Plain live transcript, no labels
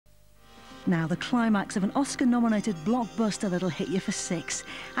Now, the climax of an Oscar-nominated blockbuster that'll hit you for 6.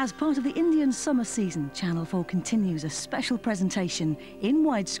 As part of the Indian summer season, Channel 4 continues a special presentation in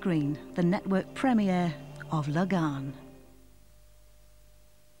widescreen, the network premiere of Lagan.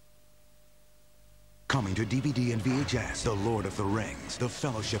 Coming to DVD and VHS, The Lord of the Rings, The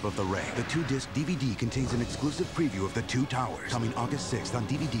Fellowship of the Ring. The 2-disc DVD contains an exclusive preview of The Two Towers, coming August 6th on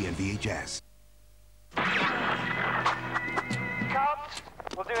DVD and VHS. Cut!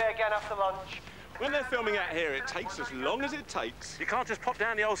 We'll do it again after lunch. When they're filming out here, it takes as long as it takes. You can't just pop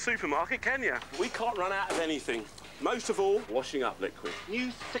down the old supermarket, can you? We can't run out of anything. Most of all, washing up liquid.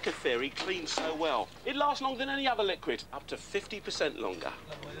 New Thicker Fairy cleans so well. It lasts longer than any other liquid, up to 50% longer.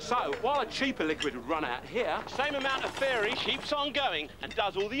 So, while a cheaper liquid would run out here, same amount of Fairy keeps on going and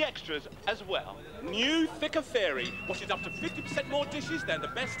does all the extras as well. New Thicker Fairy washes up to 50% more dishes than the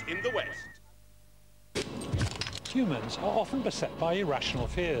best in the West. Humans are often beset by irrational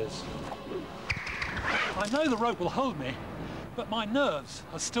fears. I know the rope will hold me, but my nerves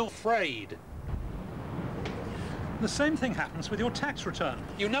are still frayed. The same thing happens with your tax return.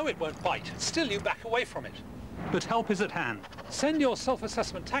 You know it won't bite, still you back away from it. But help is at hand. Send your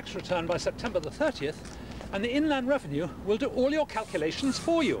self-assessment tax return by September the 30th, and the Inland Revenue will do all your calculations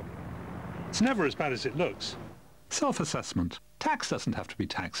for you. It's never as bad as it looks. Self-assessment. Tax doesn't have to be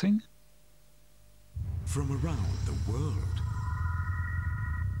taxing. From around the world,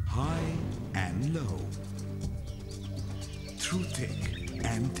 high and low, through thick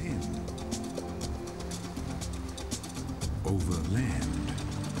and thin, over land,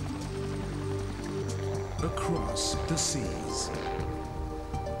 across the seas,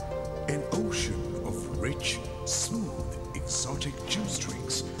 an ocean of rich, smooth, exotic juice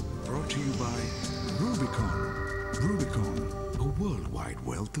drinks brought to you by Rubicon. Rubicon, a worldwide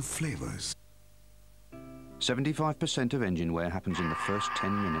wealth of flavors. 75% of engine wear happens in the first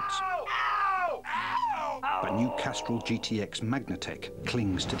 10 minutes. But new Castrol GTX Magnatec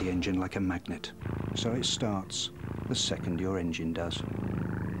clings to the engine like a magnet. So it starts the second your engine does.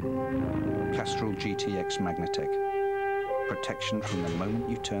 Castrol GTX Magnatec. Protection from the moment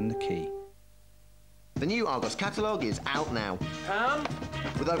you turn the key. The new Argos catalogue is out now.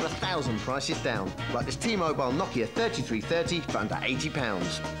 With over 1,000 prices down, like this T-Mobile Nokia 3330 for under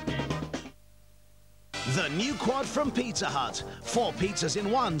 £80. The new quad from Pizza Hut. 4 pizzas in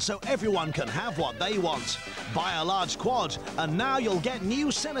one, so everyone can have what they want. Buy a large quad, and now you'll get new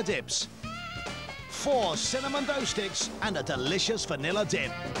Cinnadips. 4 cinnamon dough sticks and a delicious vanilla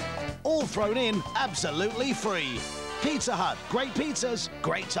dip. All thrown in absolutely free. Pizza Hut. Great pizzas,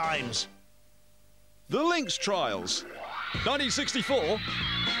 great times. The Lynx Trials. 1964.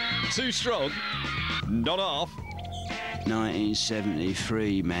 Too strong. Not half.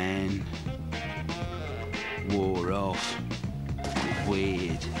 1973, man. Wore off.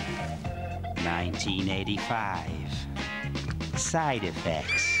 Weird. 1985. Side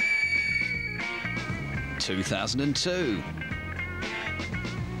effects. 2002.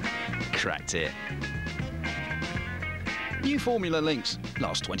 Cracked it. New Formula Lynx.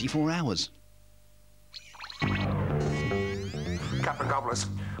 Lasts 24 hours. Captain Cobblers,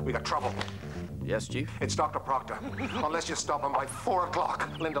 we got trouble. Yes, Chief? It's Dr. Proctor. Unless you stop him by 4 o'clock.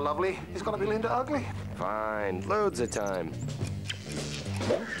 Linda Lovely, he's gonna be Linda Ugly. Fine. Loads of time.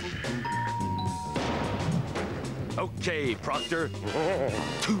 Okay, Proctor.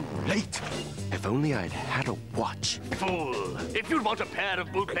 Too late. If only I'd had a watch. Fool. If you'd want a pair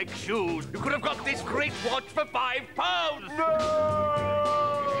of bootleg shoes, you could have got this great watch for £5.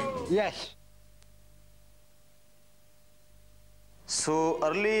 No! Yes. So,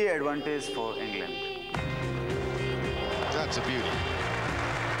 early advantage for England. That's a beauty.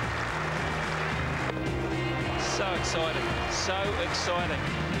 So exciting. So exciting.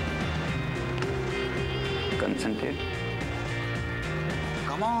 Concentrate.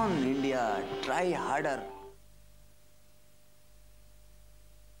 Come on, India. Try harder.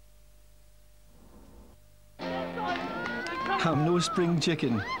 I'm no spring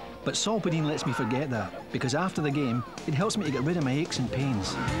chicken. But Solpadeine lets me forget that, because after the game, it helps me to get rid of my aches and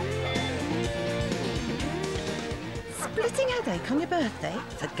pains. Splitting headache on your birthday?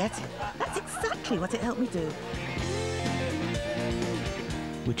 Forget it. That's exactly what it helped me do.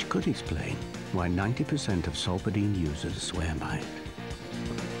 Which could explain why 90% of Solpadeine users swear by it.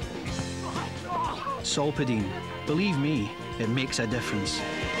 Solpadeine. Believe me, it makes a difference.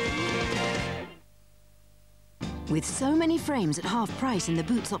 With so many frames at half price in the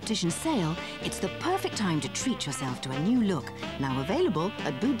Boots Opticians sale, it's the perfect time to treat yourself to a new look. Now available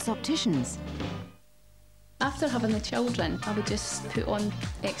at Boots Opticians. After having the children, I would just put on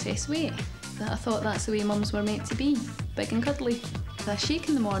excess weight. I thought that's the way mums were meant to be, big and cuddly. A shake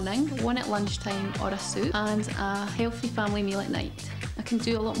in the morning, one at lunchtime or a soup, and a healthy family meal at night. I can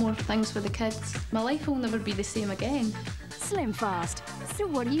do a lot more things with the kids. My life will never be the same again. Slim fast. So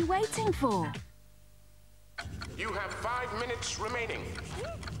what are you waiting for? You have 5 minutes remaining.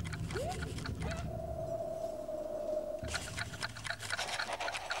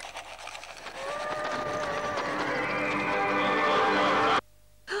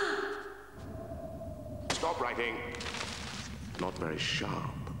 Stop writing. Not very sharp,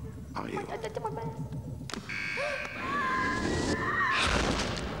 are you?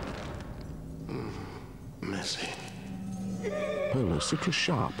 Messy. Polo Citrus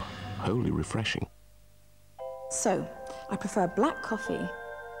Sharp. Wholly refreshing. So, I prefer black coffee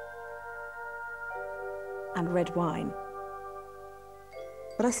and red wine.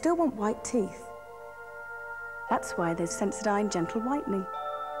 But I still want white teeth. That's why there's Sensodyne Gentle Whitening.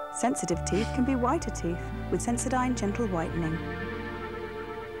 Sensitive teeth can be whiter teeth with Sensodyne Gentle Whitening.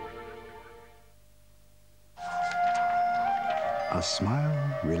 A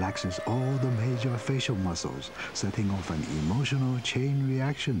smile relaxes all the major facial muscles, setting off an emotional chain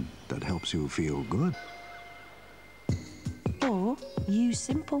reaction that helps you feel good. Or use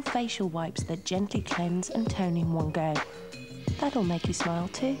simple facial wipes that gently cleanse and tone in one go. That'll make you smile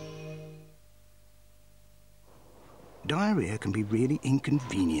too. Diarrhea can be really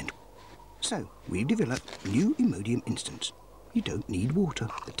inconvenient. So, we've developed new Imodium Instants. You don't need water.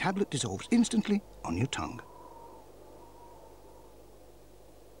 The tablet dissolves instantly on your tongue.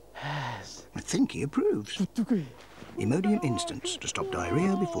 I think he approves. Imodium Instants to stop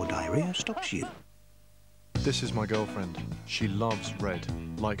diarrhea before diarrhea stops you. This is my girlfriend. She loves red.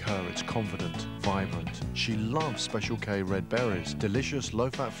 Like her, it's confident, vibrant. She loves Special K red berries, delicious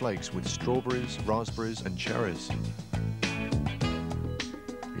low-fat flakes with strawberries, raspberries and cherries.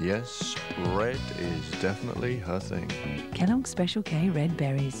 Yes, red is definitely her thing. Kellogg's Special K red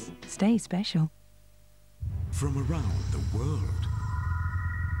berries. Stay special. From around the world,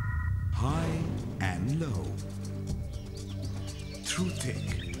 high and low, through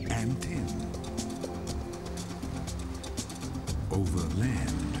thick and thin, over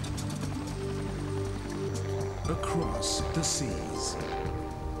land, across the seas,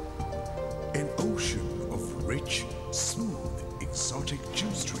 an ocean of rich, smooth, exotic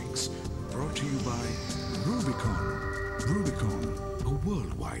juice drinks brought to you by Rubicon. Rubicon, a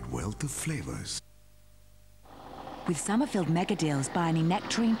worldwide wealth of flavors. With summer-filled mega deals, buy any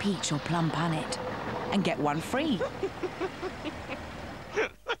nectarine, peach or plum panette and get one free.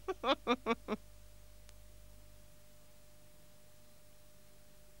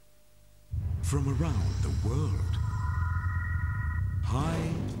 From around the world, high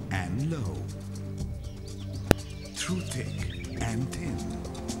and low, through thick and thin,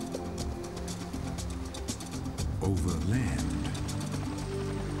 over land,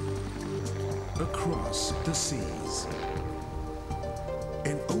 across the seas,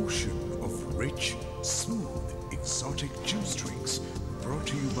 an ocean of rich, smooth, exotic juice drinks brought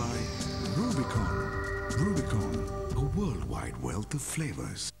to you by Rubicon. Rubicon, a worldwide wealth of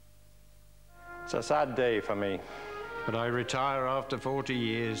flavors. It's a sad day for me, but I retire after 40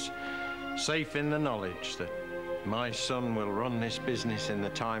 years, safe in the knowledge that my son will run this business in the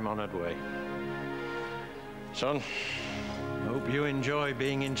time-honored way. Son, hope you enjoy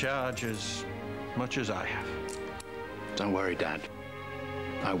being in charge as much as I have. Don't worry, Dad.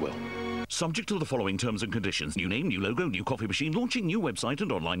 I will. Subject to the following terms and conditions. New name, new logo, new coffee machine, launching new website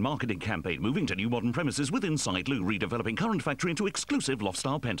and online marketing campaign, moving to new modern premises within Side Loo, redeveloping current factory into exclusive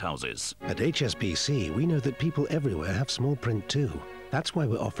loft-style penthouses. At HSBC, we know that people everywhere have small print too. That's why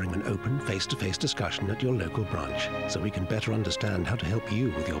we're offering an open, face-to-face discussion at your local branch, so we can better understand how to help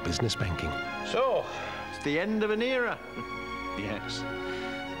you with your business banking. So, it's the end of an era. Yes,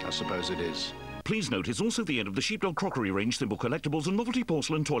 I suppose it is. Please note, it's also the end of the Sheepdog crockery range, thimble collectibles and novelty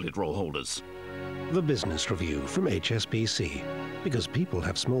porcelain toilet roll holders. The Business Review from HSBC, because people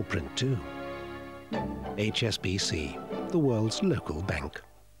have small print too. HSBC, the world's local bank.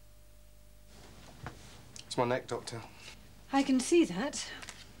 It's my neck, Doctor. I can see that.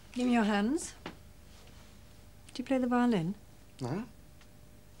 Give me your hands. Do you play the violin? No.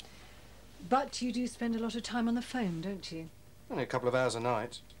 But you do spend a lot of time on the phone, don't you? Only a couple of hours a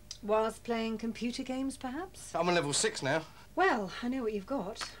night. Whilst playing computer games, perhaps? I'm on level 6 now. Well, I know what you've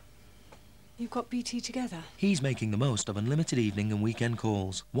got. You've got BT Together. He's making the most of unlimited evening and weekend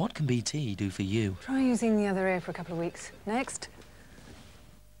calls. What can BT do for you? Try using the other ear for a couple of weeks. Next.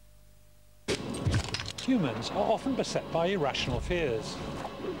 Humans are often beset by irrational fears.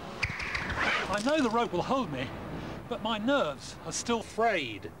 I know the rope will hold me, but my nerves are still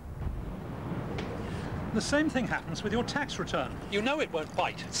frayed. The same thing happens with your tax return. You know it won't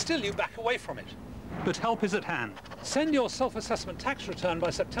bite, still you back away from it. But help is at hand. Send your self-assessment tax return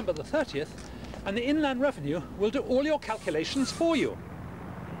by September the 30th, and the Inland Revenue will do all your calculations for you.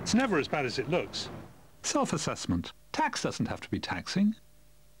 It's never as bad as it looks. Self-assessment. Tax doesn't have to be taxing.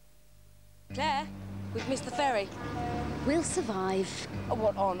 Claire, we've missed the ferry. We'll survive.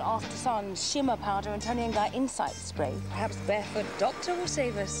 What on? After Sun, shimmer powder and Tony and Guy insight spray. Perhaps Barefoot Doctor will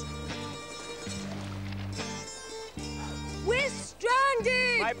save us. We're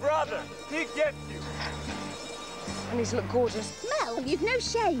stranded! My brother, he gets you. I need to look gorgeous. Mel, you've no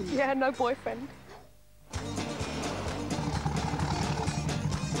shame. Yeah, no boyfriend.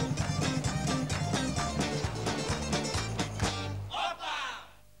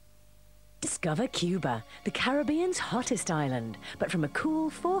 Discover Cuba, the Caribbean's hottest island, but from a cool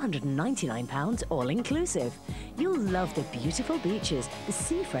 £499 all-inclusive. You'll love the beautiful beaches, the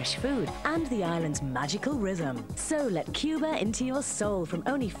sea-fresh food, and the island's magical rhythm. So let Cuba into your soul from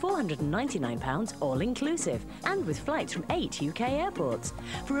only £499 all-inclusive, and with flights from 8 UK airports.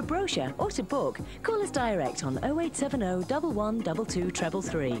 For a brochure or to book, call us direct on 0870 1122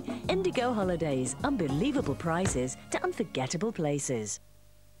 333. Indigo Holidays, unbelievable prices to unforgettable places.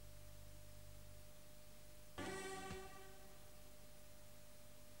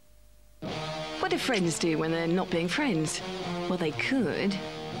 What do friends do when they're not being friends? Well, they could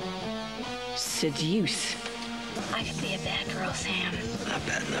seduce. I could be a bad girl, Sam. Not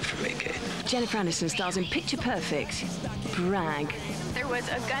bad enough for me, Kate. Jennifer Aniston stars in Picture Perfect. Brag. There was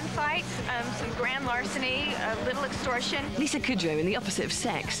a gunfight, some grand larceny, a little extortion. Lisa Kudrow in The Opposite of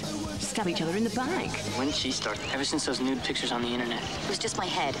Sex. Stab each other in the back. When did she start? Ever since those nude pictures on the internet. It was just my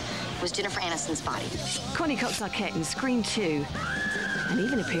head. It was Jennifer Aniston's body. Connie Cox-Arquette in Scream 2. And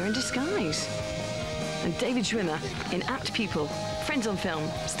even appear in disguise. And David Schwimmer in Apt People. Friends on Film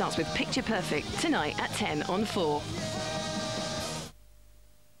starts with Picture Perfect tonight at 10 on 4.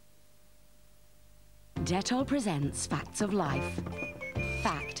 Dettol presents Facts of Life.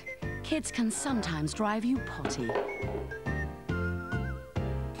 Fact: kids can sometimes drive you potty.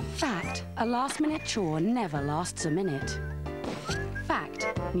 Fact: a last-minute chore never lasts a minute. Fact: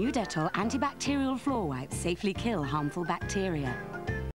 new Dettol antibacterial floor wipes safely kill harmful bacteria.